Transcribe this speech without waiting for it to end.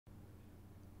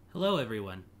Hello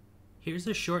everyone. Here's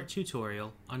a short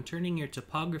tutorial on turning your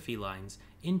topography lines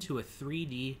into a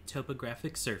 3D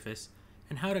topographic surface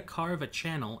and how to carve a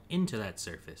channel into that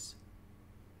surface.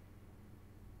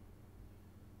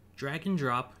 Drag and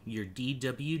drop your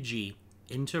DWG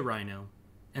into Rhino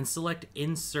and select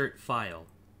Insert File.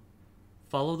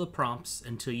 Follow the prompts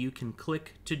until you can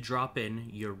click to drop in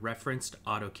your referenced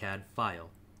AutoCAD file.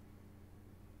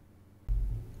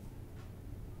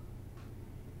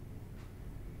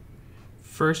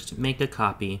 First, make a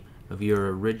copy of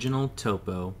your original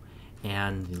topo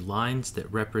and the lines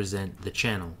that represent the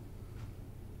channel.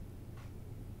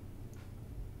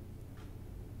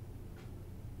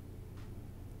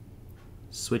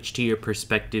 Switch to your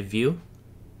perspective view.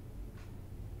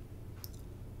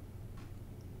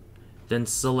 Then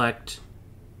select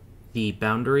the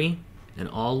boundary and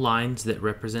all lines that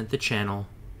represent the channel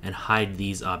and hide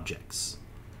these objects.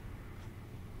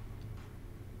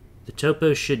 The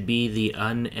topo should be the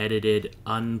unedited,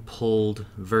 unpulled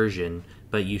version,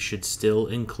 but you should still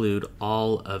include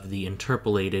all of the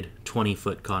interpolated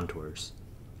 20-foot contours.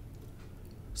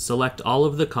 Select all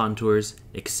of the contours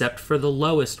except for the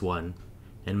lowest one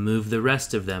and move the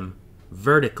rest of them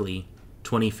vertically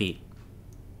 20 feet.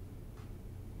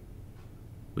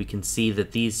 We can see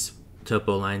that these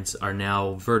topo lines are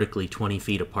now vertically 20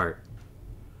 feet apart.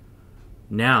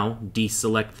 Now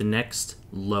deselect the next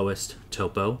lowest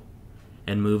topo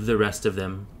and move the rest of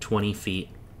them 20 feet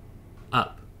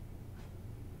up.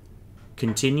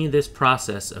 Continue this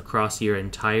process across your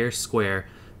entire square,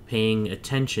 paying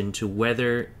attention to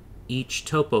whether each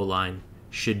topo line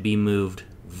should be moved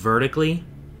vertically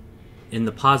in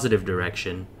the positive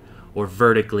direction or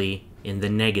vertically in the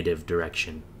negative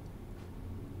direction.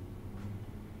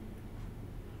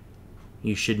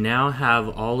 You should now have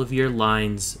all of your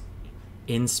lines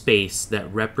in space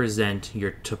that represent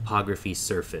your topography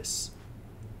surface.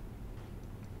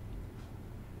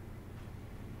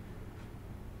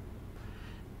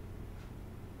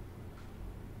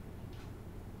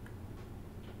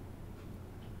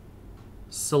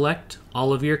 Select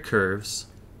all of your curves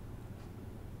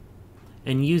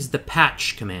and use the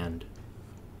patch command.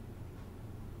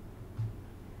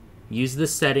 Use the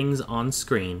settings on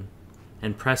screen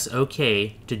and press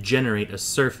OK to generate a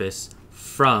surface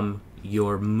from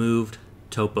your moved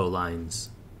topo lines.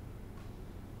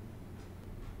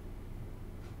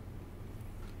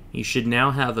 You should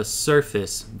now have a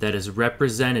surface that is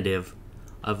representative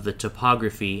of the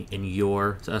topography in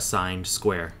your assigned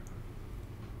square.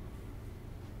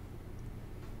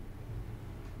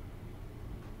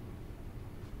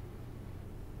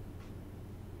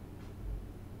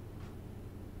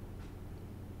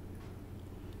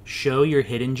 Show your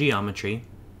hidden geometry.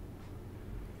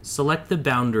 Select the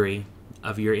boundary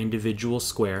of your individual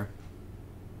square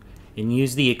and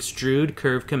use the extrude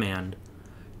curve command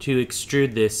to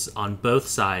extrude this on both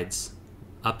sides,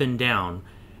 up and down,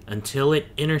 until it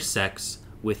intersects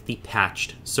with the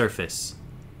patched surface.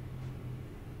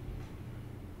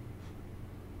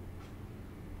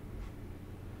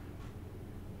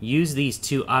 Use these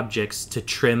two objects to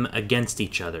trim against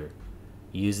each other.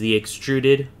 Use the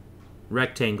extruded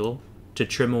rectangle to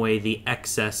trim away the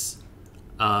excess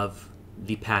of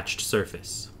the patched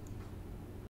surface.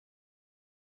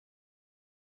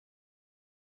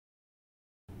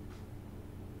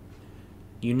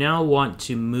 You now want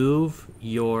to move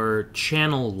your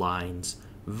channel lines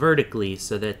vertically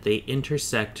so that they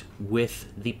intersect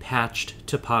with the patched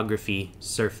topography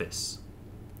surface.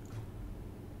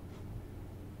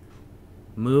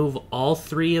 Move all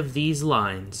three of these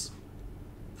lines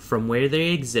from where they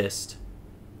exist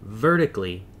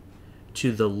vertically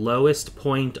to the lowest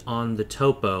point on the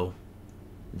topo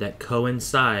that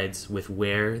coincides with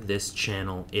where this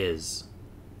channel is.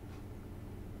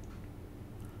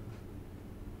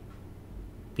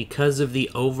 Because of the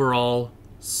overall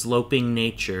sloping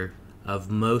nature of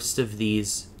most of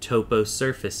these topo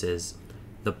surfaces,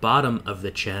 the bottom of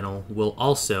the channel will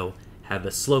also have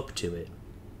a slope to it.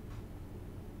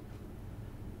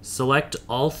 Select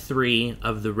all three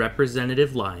of the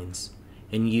representative lines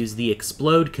and use the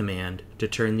explode command to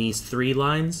turn these 3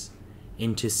 lines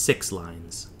into 6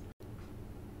 lines.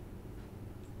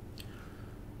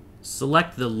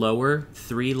 Select the lower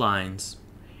 3 lines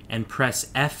and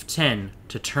press F10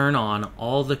 to turn on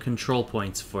all the control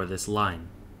points for this line.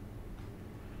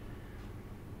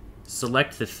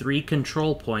 Select the 3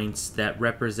 control points that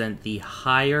represent the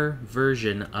higher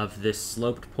version of this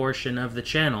sloped portion of the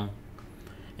channel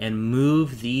and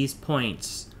move these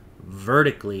points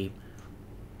vertically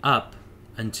up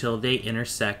until they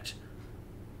intersect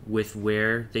with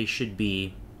where they should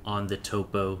be on the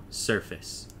topo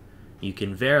surface. You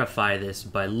can verify this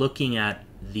by looking at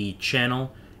the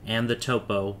channel and the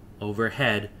topo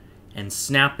overhead and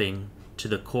snapping to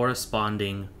the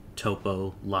corresponding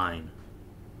topo line.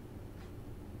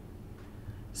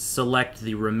 Select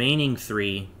the remaining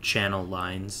 3 channel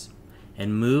lines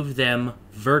and move them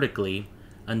vertically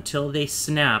until they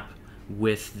snap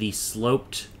with the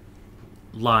sloped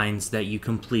lines that you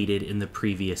completed in the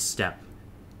previous step.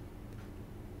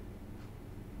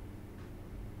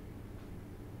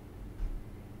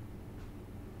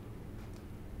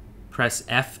 Press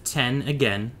F10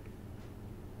 again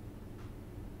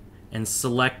and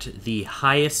select the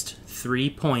highest 3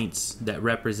 points that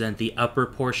represent the upper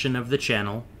portion of the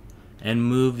channel and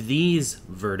move these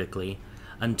vertically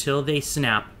until they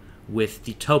snap with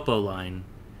the topo line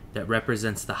that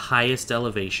represents the highest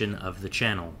elevation of the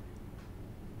channel.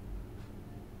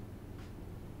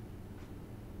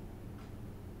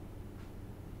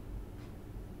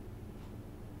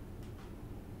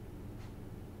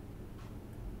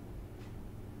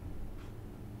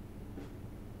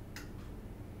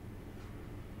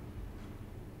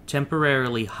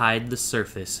 Temporarily hide the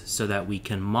surface so that we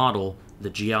can model the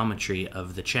geometry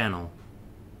of the channel.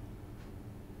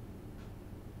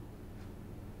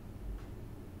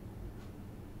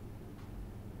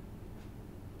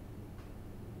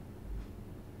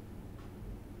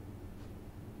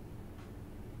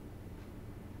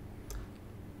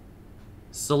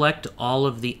 Select all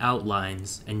of the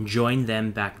outlines and join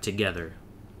them back together.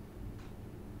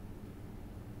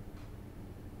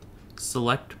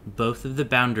 Select both of the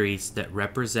boundaries that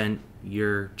represent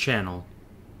your channel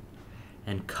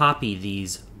and copy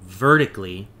these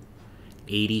vertically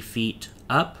 80 feet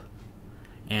up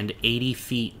and 80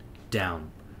 feet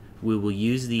down. We will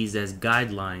use these as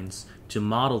guidelines to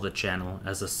model the channel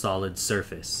as a solid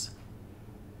surface.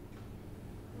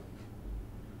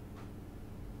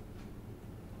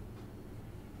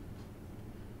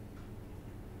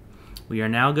 We are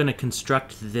now going to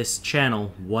construct this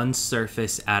channel one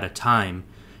surface at a time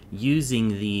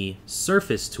using the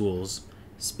surface tools,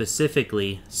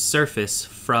 specifically surface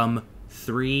from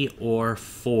 3 or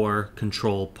 4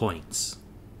 control points.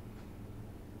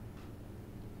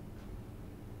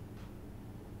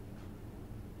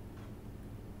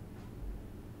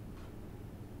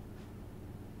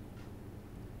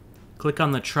 Click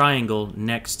on the triangle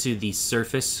next to the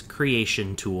surface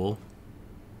creation tool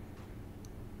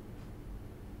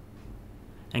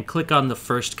and click on the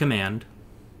first command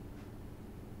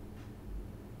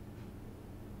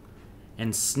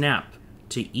and snap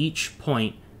to each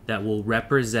point that will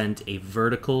represent a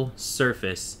vertical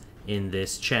surface in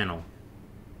this channel.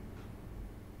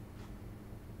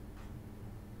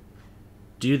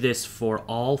 Do this for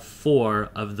all 4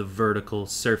 of the vertical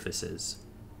surfaces.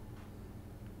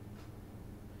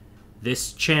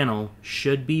 This channel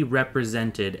should be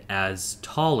represented as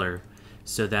taller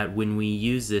so that when we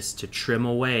use this to trim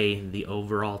away the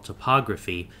overall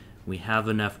topography, we have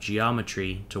enough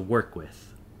geometry to work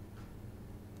with.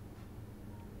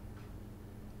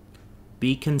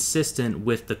 Be consistent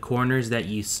with the corners that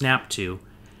you snap to,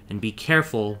 and be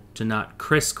careful to not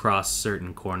crisscross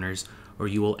certain corners, or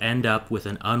you will end up with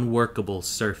an unworkable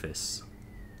surface.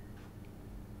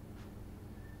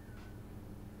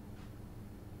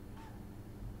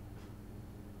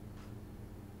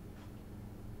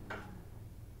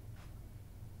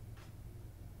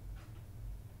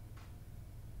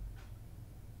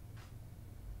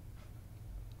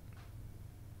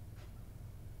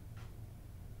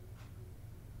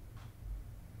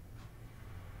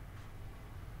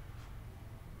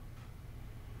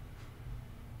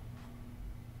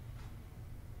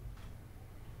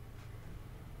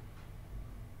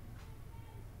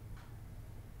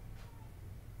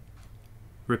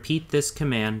 Repeat this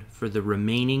command for the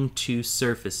remaining 2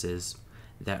 surfaces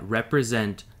that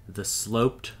represent the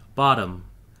sloped bottom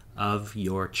of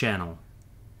your channel.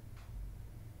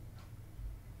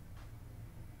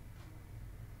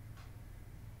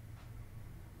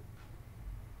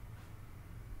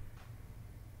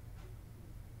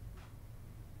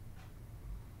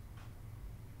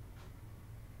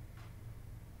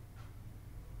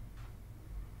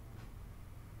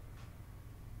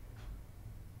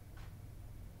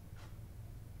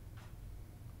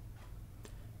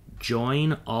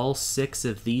 Join all 6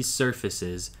 of these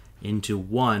surfaces into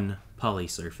one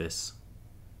polysurface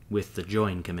with the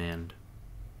join command.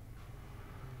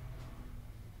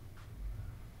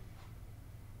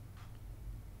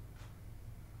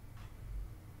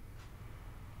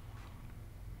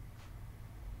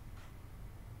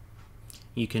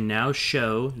 You can now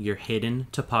show your hidden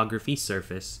topography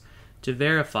surface to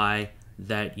verify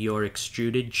that your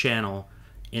extruded channel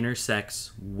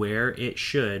intersects where it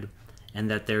should and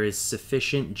that there is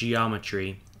sufficient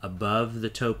geometry above the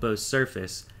topo's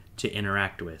surface to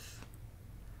interact with.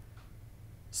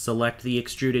 Select the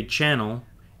extruded channel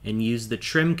and use the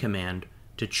trim command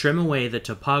to trim away the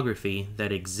topography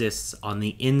that exists on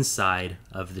the inside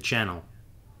of the channel.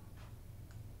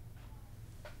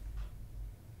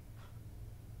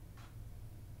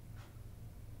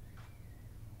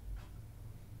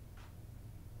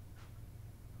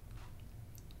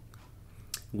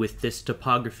 With this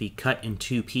topography cut in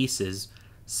two pieces,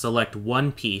 select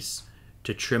one piece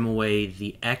to trim away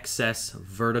the excess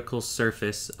vertical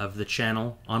surface of the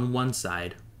channel on one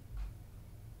side,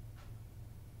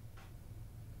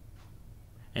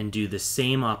 and do the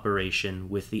same operation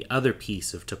with the other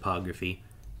piece of topography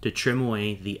to trim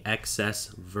away the excess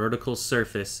vertical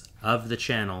surface of the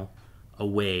channel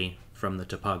away from the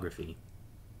topography.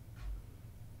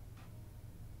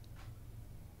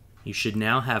 You should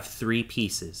now have three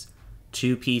pieces: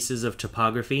 two pieces of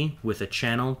topography with a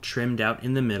channel trimmed out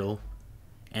in the middle,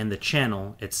 and the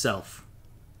channel itself.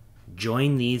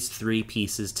 Join these three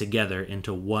pieces together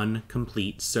into one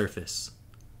complete surface.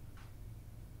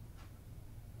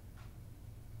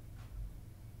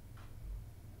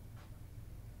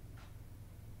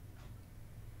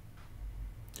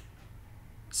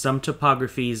 Some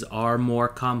topographies are more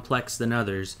complex than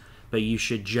others, but you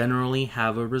should generally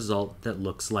have a result that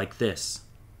looks like this,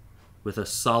 with a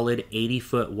solid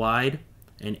 80-foot wide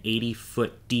and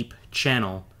 80-foot deep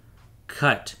channel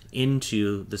cut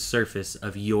into the surface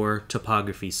of your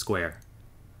topography square.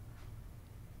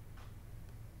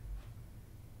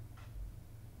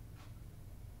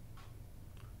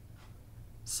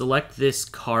 Select this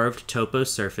carved topo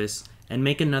surface and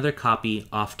make another copy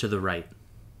off to the right.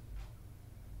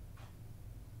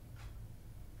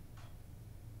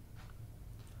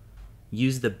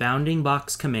 Use the bounding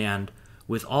box command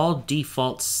with all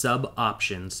default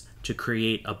sub-options to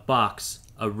create a box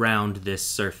around this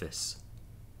surface.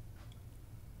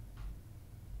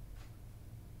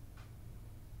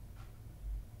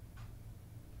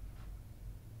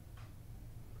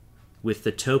 With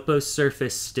the topo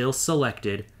surface still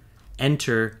selected,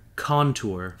 enter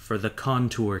contour for the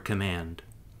contour command.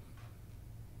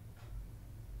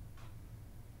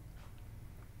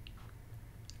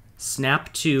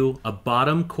 Snap to a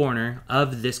bottom corner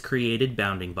of this created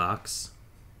bounding box,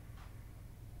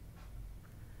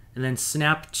 and then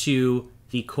snap to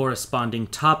the corresponding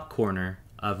top corner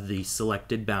of the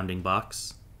selected bounding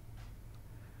box,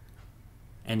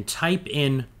 and type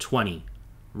in 20.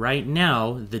 Right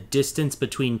now, the distance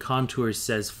between contours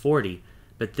says 40,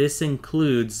 but this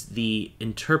includes the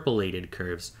interpolated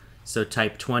curves. So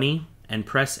type 20 and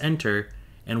press enter,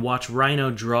 and watch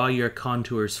Rhino draw your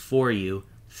contours for you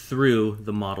through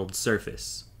the modeled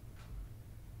surface.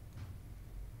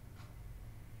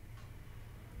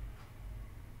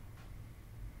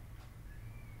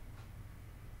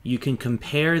 You can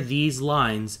compare these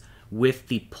lines with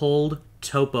the pulled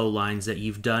topo lines that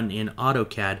you've done in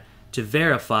AutoCAD to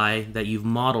verify that you've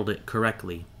modeled it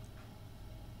correctly.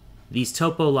 These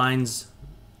topo lines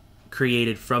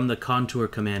created from the contour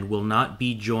command will not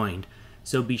be joined,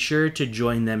 so be sure to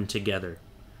join them together.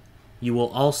 You will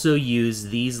also use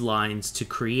these lines to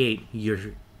create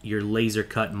your laser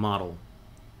cut model.